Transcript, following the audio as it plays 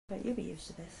But you'll be used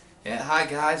to this. Yeah, hi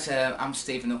guys, I'm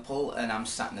Stephen Uppal and I'm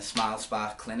sat in the Smile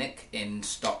Spa clinic in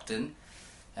Stockton.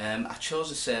 I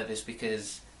chose a service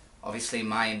because obviously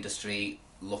my industry,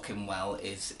 looking well,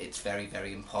 it's very,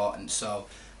 very important. So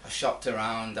I shopped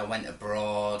around, I went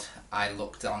abroad, I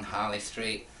looked on Harley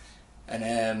Street,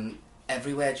 and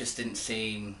everywhere just didn't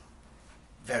seem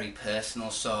very personal.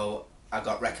 So I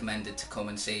got recommended to come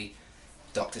and see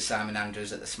Dr. Simon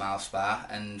Andrews at the Smile Spa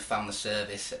and found the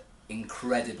service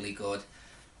incredibly good.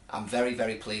 I'm very,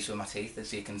 very pleased with my teeth,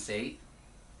 as you can see.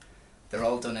 They're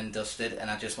all done and dusted,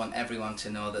 and I just want everyone to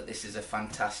know that this is a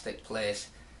fantastic place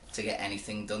to get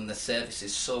anything done. The service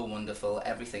is so wonderful,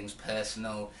 everything's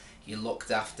personal, you're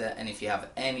looked after, and if you have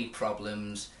any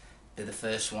problems, they're the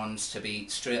first ones to be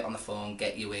straight on the phone,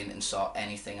 get you in and sort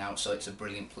anything out, so it's a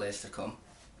brilliant place to come.